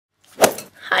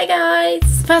Hi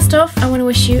guys! First off, I want to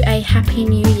wish you a happy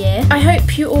new year. I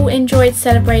hope you all enjoyed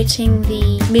celebrating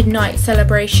the midnight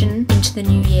celebration into the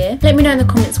new year. Let me know in the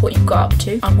comments what you got up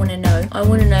to. I want to know. I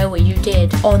want to know what you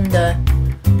did on the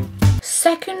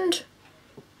second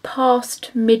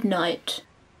past midnight.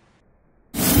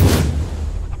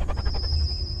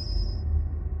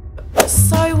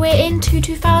 So we're into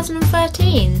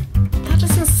 2013. That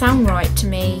doesn't sound right to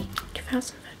me.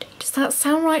 2013. Does that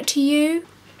sound right to you?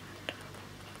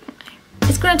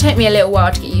 It's going to take me a little while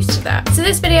to get used to that. So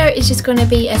this video is just going to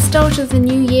be a start of the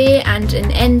new year and an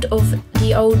end of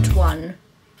the old one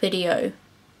video.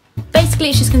 Basically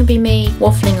it's just going to be me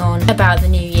waffling on about the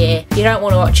new year. If you don't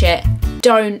want to watch it,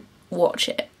 don't watch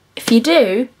it. If you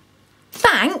do,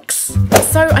 thanks!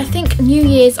 So I think New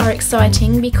Year's are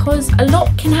exciting because a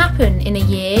lot can happen in a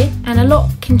year and a lot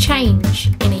can change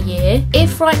in a year.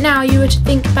 If right now you were to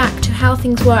think back to how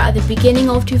things were at the beginning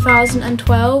of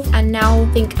 2012 and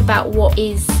now think about what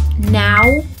is now,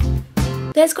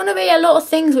 there's going to be a lot of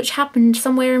things which happened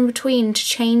somewhere in between to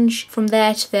change from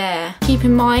there to there. Keep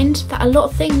in mind that a lot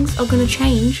of things are going to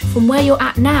change from where you're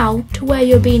at now to where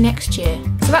you'll be next year.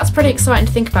 So that's pretty exciting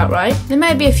to think about, right? There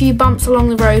may be a few bumps along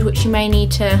the road which you may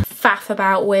need to faff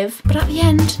about with, but at the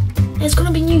end, there's going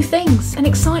to be new things and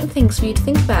exciting things for you to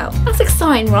think about. That's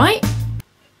exciting, right?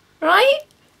 Right?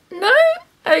 No?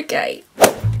 Okay.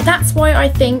 That's why I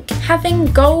think having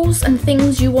goals and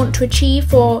things you want to achieve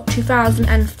for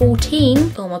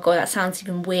 2014, oh my god, that sounds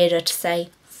even weirder to say.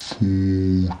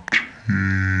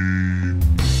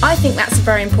 I think that's a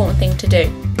very important thing to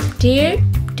do. Do you?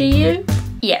 Do you?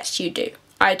 Yes, you do.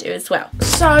 I do as well.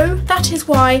 So that is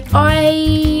why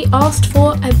I asked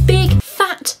for a big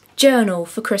fat journal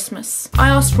for Christmas. I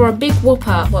asked for a big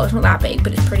whopper. Well, it's not that big,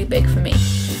 but it's pretty big for me.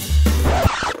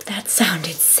 That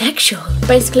sounded sexual.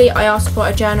 Basically, I asked for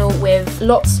a journal with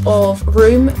lots of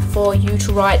room for you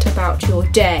to write about your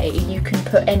day. You can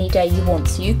put any day you want,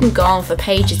 so you can go on for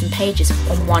pages and pages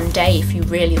on one day if you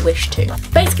really wish to.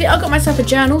 Basically, I got myself a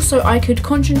journal so I could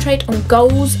concentrate on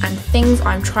goals and things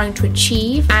I'm trying to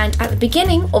achieve. And at the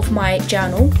beginning of my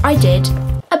journal, I did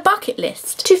a bucket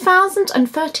list.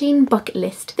 2013 bucket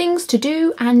list. Things to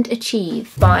do and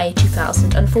achieve by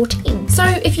 2014. So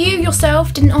if you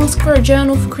yourself didn't ask for a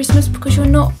journal for Christmas because you're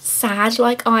not sad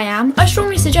like I am, I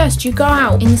strongly suggest you go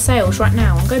out in the sales right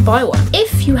now and go buy one.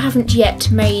 If you haven't yet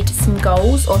made some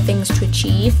goals or things to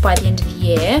achieve by the end of the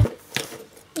year,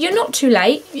 you're not too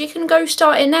late. You can go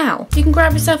start it now. You can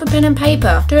grab yourself a pen and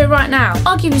paper. Do it right now.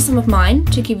 I'll give you some of mine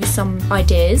to give you some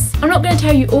ideas. I'm not going to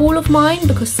tell you all of mine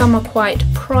because some are quite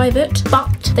private,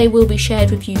 but they will be shared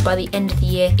with you by the end of the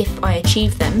year if I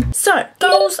achieve them. So,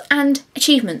 goals and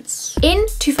achievements. In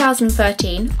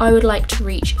 2013, I would like to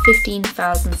reach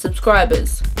 15,000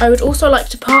 subscribers. I would also like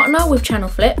to partner with Channel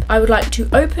Flip. I would like to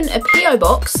open a PO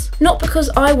box, not because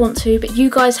I want to, but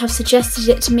you guys have suggested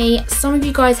it to me. Some of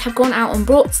you guys have gone out and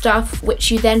brought stuff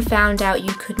which you then found out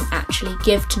you couldn't actually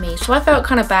give to me, so I felt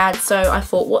kind of bad, so I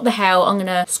thought, what the hell, I'm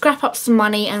gonna scrap up some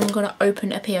money and I'm gonna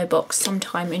open a PO box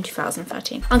sometime in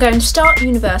 2013. I'm going to start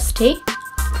university.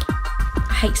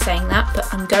 I hate saying that,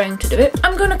 but I'm going to do it.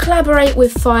 I'm going to collaborate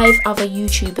with 5 other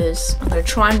YouTubers. I'm going to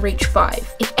try and reach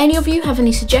 5. If any of you have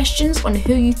any suggestions on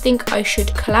who you think I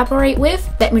should collaborate with,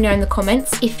 let me know in the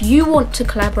comments. If you want to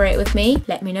collaborate with me,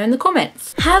 let me know in the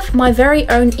comments. Have my very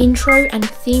own intro and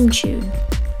theme tune.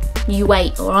 You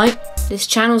wait, alright? This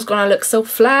channel's gonna look so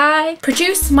fly.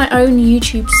 Produce my own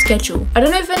YouTube schedule. I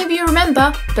don't know if any of you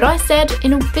remember, but I said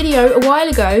in a video a while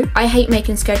ago, I hate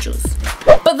making schedules.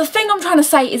 But the thing I'm trying to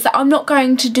say is that I'm not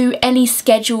going to do any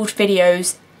scheduled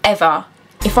videos ever.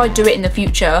 If I do it in the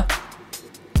future,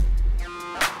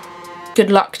 good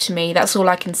luck to me, that's all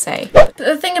I can say. But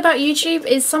the thing about YouTube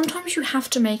is sometimes you have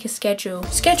to make a schedule.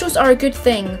 Schedules are a good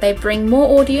thing. They bring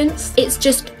more audience. It's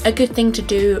just a good thing to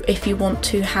do if you want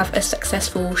to have a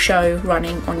successful show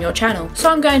running on your channel.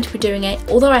 So I'm going to be doing it.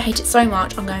 Although I hate it so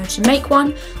much, I'm going to make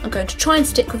one. I'm going to try and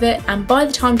stick with it. And by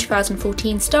the time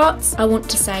 2014 starts, I want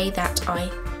to say that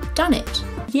I've done it.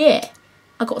 Yeah.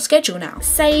 I got a schedule now.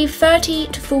 Save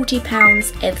 £30 to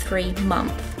 £40 every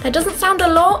month. That doesn't sound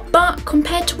a lot, but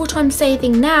compared to what I'm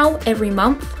saving now every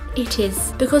month, it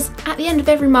is. Because at the end of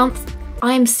every month,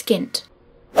 I am skint.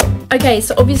 Okay,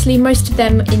 so obviously most of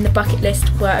them in the bucket list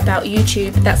were about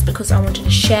YouTube. That's because I wanted to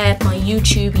share my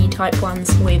YouTube-y type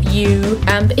ones with you.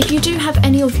 But if you do have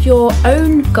any of your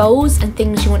own goals and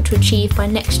things you want to achieve by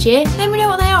next year, let me know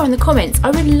what they are in the comments.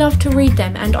 I would love to read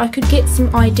them and I could get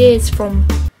some ideas from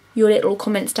your little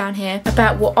comments down here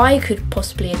about what I could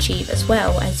possibly achieve as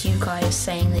well as you guys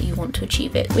saying that you want to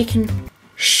achieve it. We can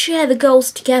share the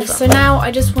goals together. So now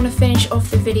I just want to finish off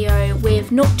the video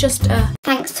with not just a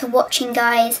thanks for watching,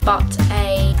 guys, but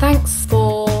a thanks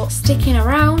for sticking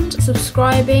around,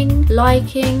 subscribing,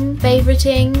 liking,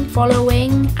 favoriting,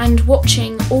 following and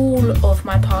watching all of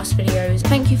my past videos.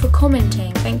 Thank you for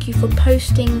commenting, thank you for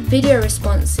posting video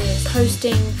responses,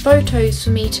 posting photos for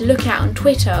me to look at on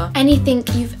Twitter. Anything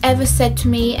you've ever said to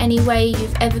me, any way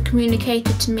you've ever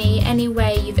communicated to me, any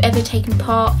way you've ever taken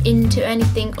part into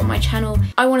anything on my channel,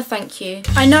 I want to thank you.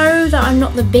 I know that I'm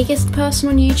not the biggest person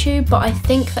on YouTube, but I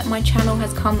think that my channel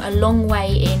has come a long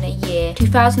way in a year.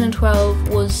 2012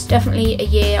 was definitely a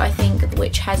year, I think,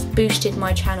 which has boosted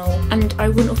my channel, and I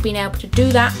wouldn't have been able to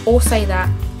do that or say that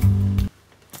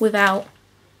without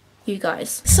you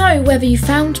guys. So whether you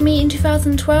found me in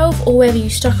 2012 or whether you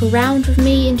stuck around with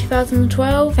me in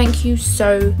 2012, thank you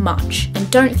so much.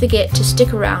 And don't forget to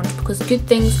stick around because good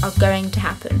things are going to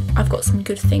happen. I've got some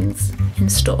good things in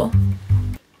store.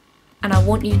 And I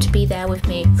want you to be there with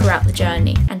me throughout the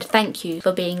journey. And thank you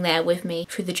for being there with me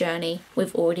through the journey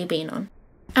we've already been on.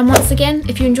 And once again,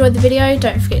 if you enjoyed the video,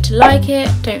 don't forget to like it,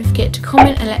 don't forget to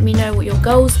comment and let me know what your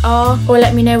goals are, or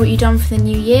let me know what you've done for the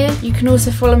new year. You can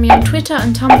also follow me on Twitter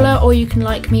and Tumblr, or you can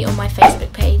like me on my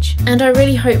Facebook page. And I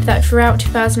really hope that throughout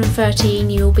 2013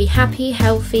 you will be happy,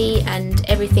 healthy, and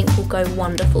everything will go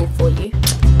wonderful for you.